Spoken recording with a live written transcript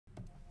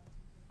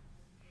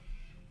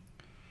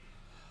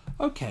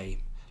Okay,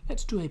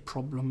 let's do a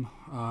problem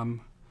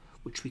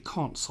which we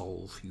can't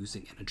solve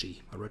using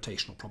energy, a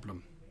rotational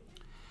problem.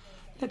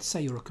 Let's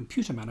say you're a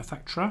computer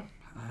manufacturer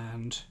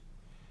and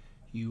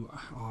you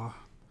are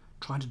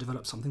trying to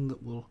develop something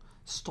that will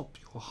stop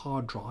your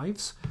hard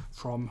drives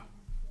from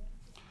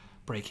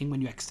breaking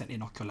when you accidentally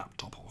knock your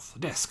laptop off the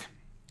desk.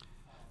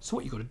 So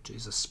what you've got to do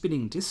is a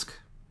spinning disk,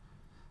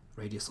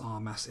 radius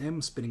r, mass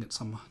m, spinning at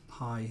some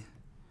high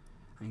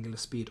angular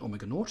speed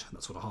omega naught.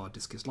 That's what a hard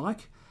disk is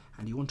like.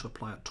 And you want to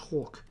apply a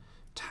torque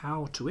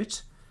tau to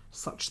it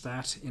such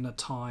that in a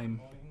time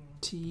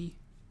t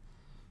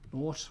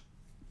naught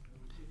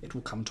it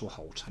will come to a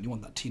halt. And you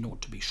want that t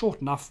naught to be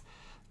short enough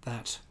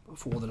that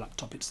before the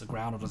laptop hits the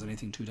ground or does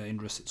anything too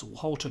dangerous, it's all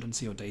halted and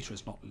so your data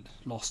is not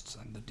lost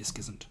and the disk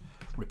isn't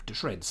ripped to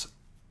shreds.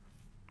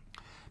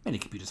 Many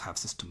computers have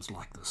systems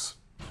like this.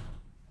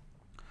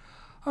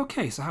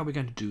 Okay, so how are we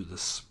going to do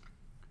this?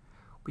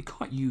 We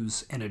can't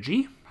use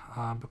energy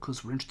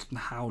because we're interested in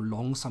how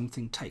long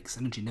something takes.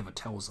 Energy never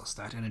tells us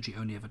that. Energy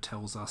only ever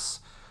tells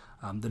us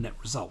the net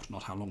result,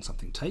 not how long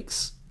something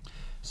takes.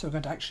 So we're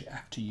going to actually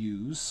have to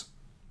use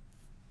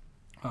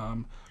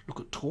look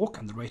at torque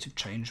and the rate of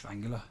change of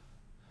angular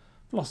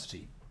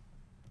velocity.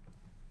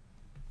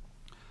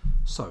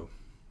 So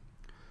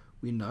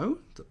we know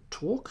that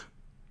torque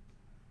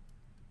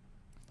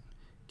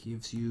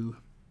gives you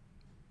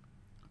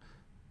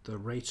the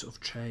rate of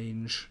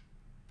change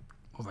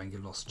of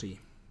angular velocity,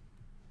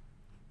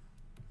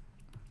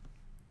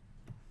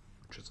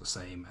 which is the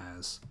same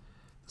as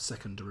the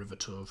second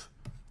derivative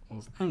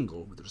of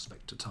angle with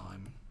respect to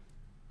time.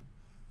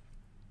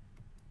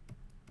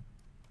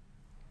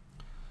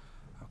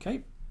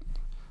 Okay,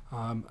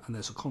 and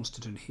there's a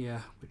constant in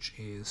here which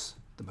is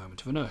the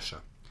moment of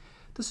inertia.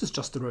 This is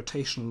just the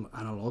rotational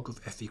analogue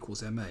of F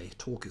equals ma.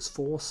 Torque is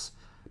force,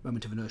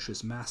 moment of inertia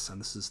is mass,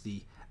 and this is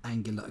the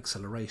angular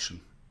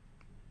acceleration.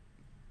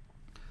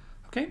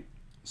 Okay,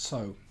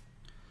 so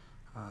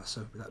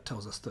that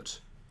tells us that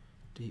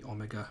d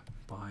omega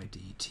by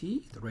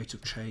dt, the rate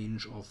of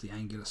change of the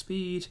angular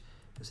speed,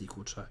 is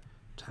equal to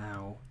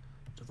tau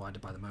divided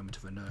by the moment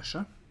of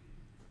inertia.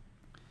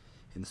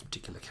 In this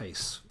particular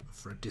case,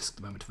 for a disk,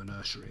 the moment of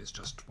inertia is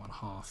just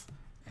 1/2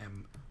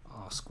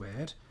 mr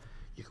squared.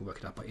 You can work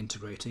it out by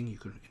integrating. You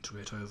can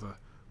integrate over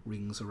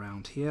rings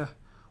around here,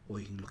 or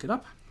you can look it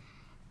up.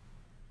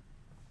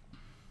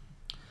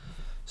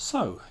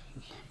 So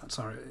that's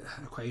our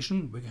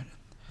equation.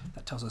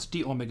 That tells us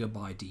d omega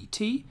by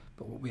dt,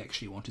 but what we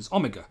actually want is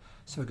omega.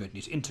 So we're going to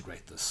need to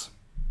integrate this.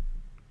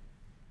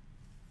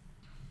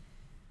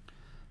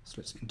 So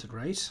let's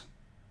integrate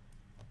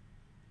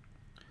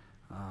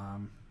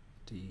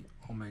d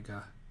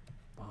omega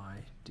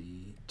by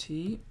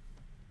dt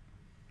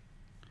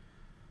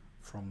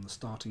from the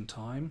starting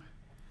time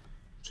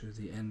to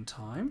the end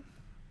time,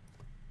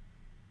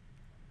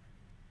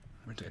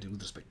 integrating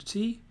with respect to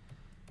t,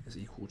 is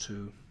equal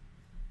to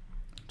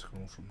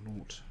integral from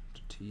 0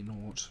 to t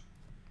naught.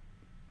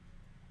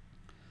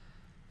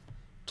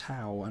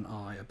 Tau and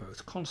I are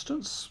both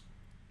constants,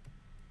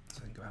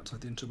 so then go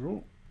outside the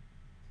integral.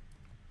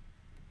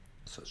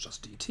 So it's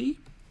just dt.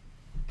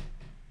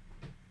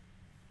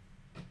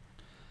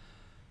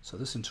 So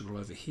this integral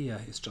over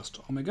here is just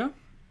omega.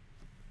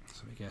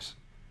 So we get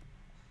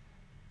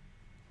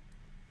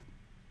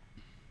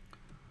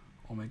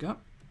omega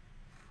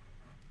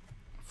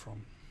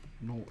from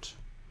 0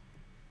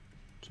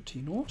 to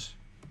t naught,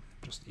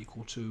 just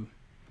equal to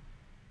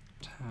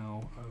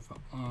tau over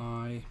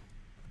I,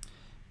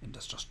 and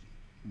that's just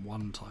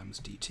 1 times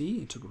dt.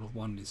 Integral of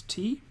 1 is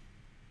t.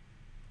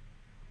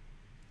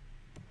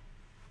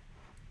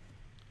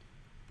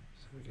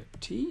 So we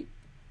get t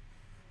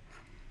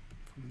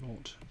from 0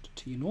 to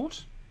t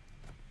naught.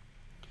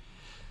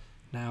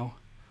 Now,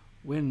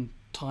 when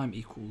time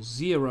equals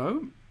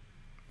 0,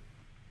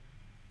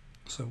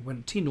 so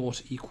when t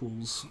naught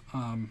equals,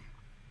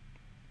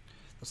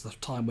 that's the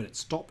time when it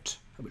stopped,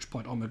 at which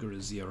point omega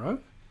is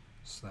 0.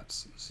 So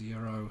that's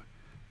 0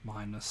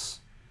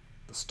 minus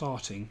the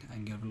starting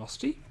angular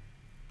velocity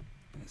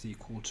is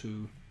equal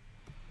to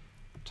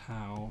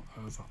tau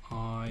over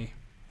I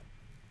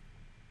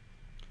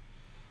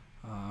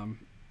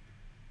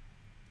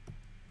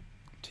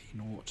t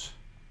naught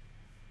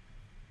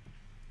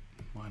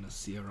minus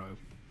 0.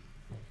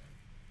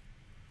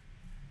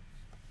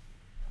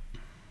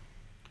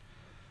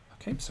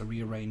 Okay, so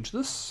rearrange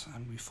this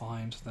and we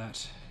find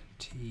that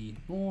t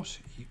naught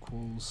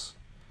equals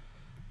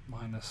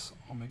minus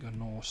omega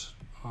naught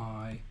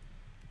I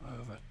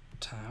over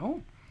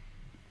tau,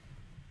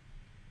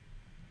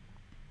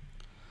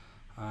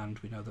 and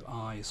we know that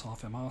I is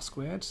 1/2 mr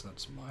squared, so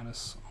that's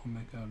minus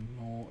omega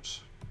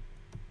naught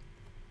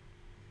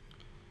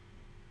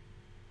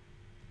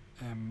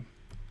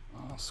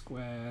mr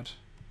squared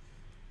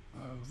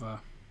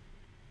over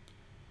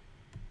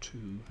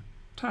 2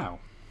 tau.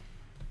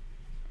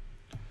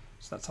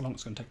 So that's how long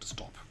it's going to take to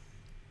stop.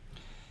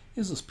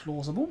 Is this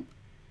plausible?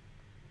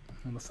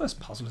 And the first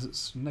puzzle is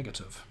it's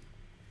negative.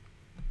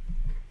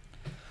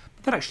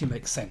 But that actually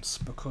makes sense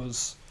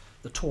because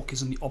the torque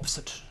is in the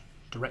opposite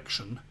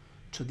direction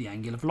to the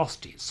angular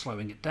velocity. It's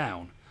slowing it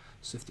down.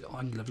 So if the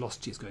angular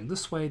velocity is going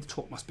this way, the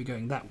torque must be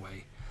going that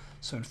way.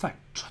 So in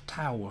fact,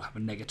 tau will have a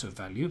negative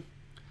value.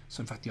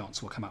 So in fact, the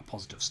answer will come out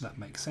positive. So that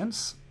makes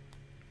sense.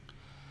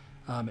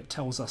 It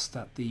tells us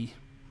that the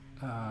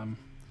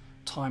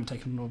time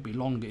taken will be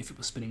longer if it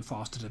was spinning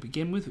faster to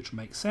begin with, which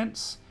makes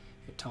sense.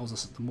 It tells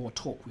us that the more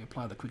torque we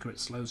apply, the quicker it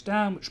slows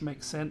down, which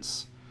makes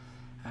sense.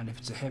 And if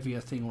it's a heavier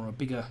thing or a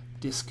bigger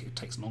disk, it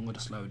takes longer to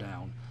slow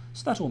down.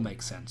 So that all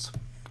makes sense.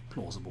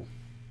 Plausible.